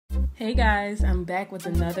Hey guys, I'm back with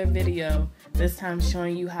another video, this time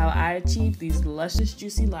showing you how I achieve these luscious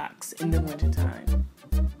juicy locks in the wintertime.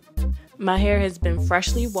 My hair has been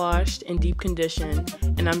freshly washed and deep conditioned,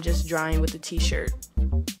 and I'm just drying with a t-shirt.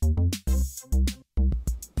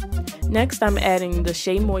 Next, I'm adding the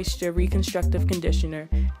Shea Moisture Reconstructive Conditioner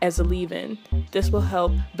as a leave-in. This will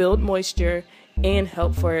help build moisture and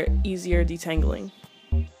help for easier detangling.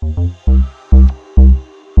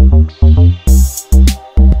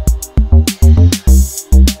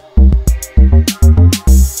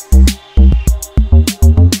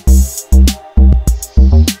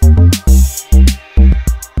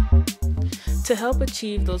 To help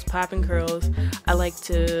achieve those popping curls, I like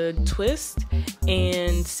to twist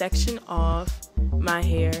and section off my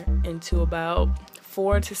hair into about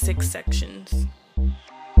 4 to 6 sections.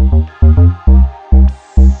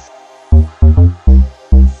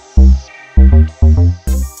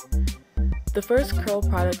 The first curl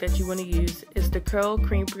product that you want to use is the Curl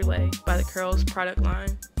Cream Brulee by the Curls product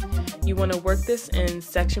line. You want to work this in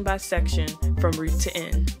section by section from root to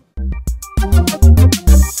end.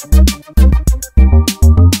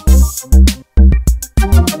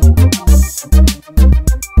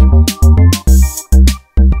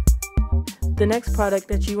 The next product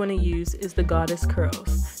that you want to use is the Goddess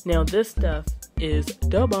Curls. Now this stuff is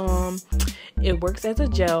the bomb. It works as a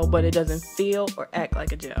gel, but it doesn't feel or act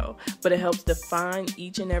like a gel, but it helps define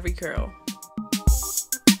each and every curl.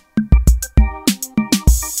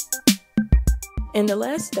 And the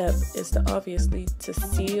last step is to obviously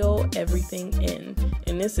seal everything in.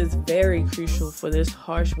 And this is very crucial for this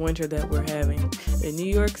harsh winter that we're having. In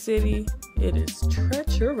New York City, it is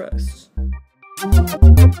treacherous.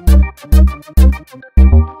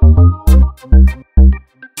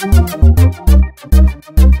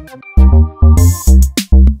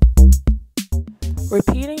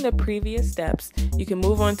 Repeating the previous steps, you can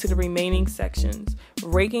move on to the remaining sections,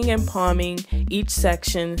 raking and palming each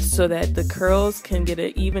section so that the curls can get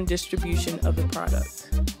an even distribution of the product.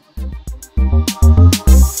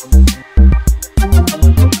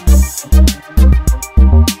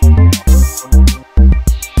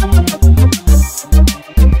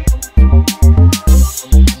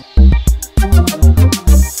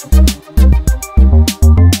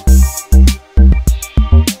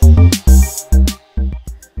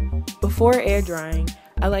 Before air drying,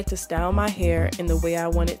 I like to style my hair in the way I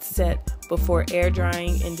want it set before air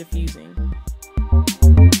drying and diffusing.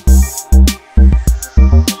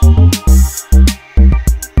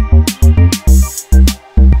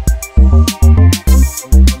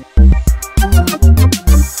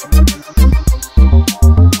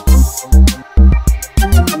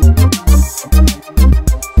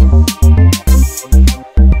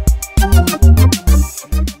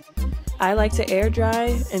 I like to air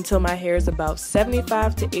dry until my hair is about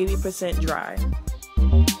 75 to 80% dry.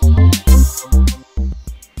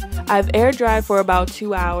 I've air dried for about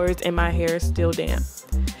 2 hours and my hair is still damp.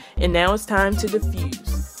 And now it's time to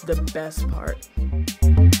diffuse, the best part.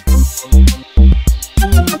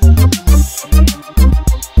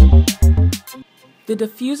 The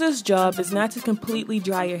diffuser's job is not to completely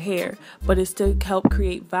dry your hair, but is to help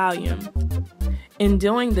create volume. In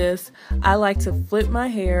doing this, I like to flip my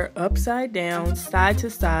hair upside down, side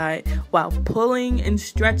to side, while pulling and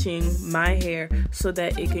stretching my hair so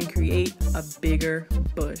that it can create a bigger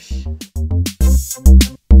bush.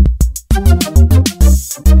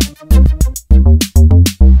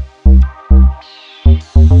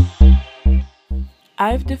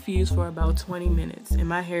 I've diffused for about 20 minutes and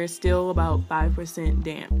my hair is still about 5%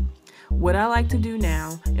 damp. What I like to do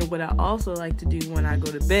now, and what I also like to do when I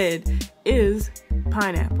go to bed, is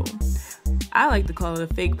pineapple. I like to call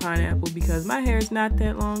it a fake pineapple because my hair is not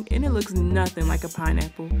that long and it looks nothing like a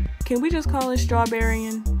pineapple. Can we just call it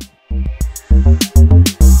strawberrying?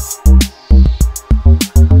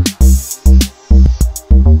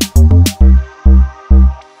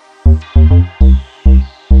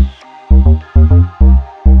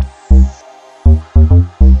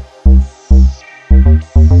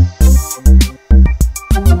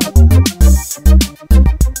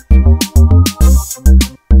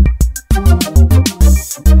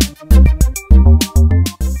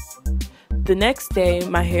 The next day,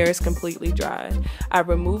 my hair is completely dry. I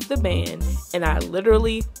remove the band and I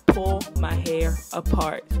literally pull my hair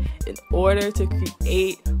apart in order to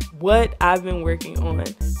create what I've been working on.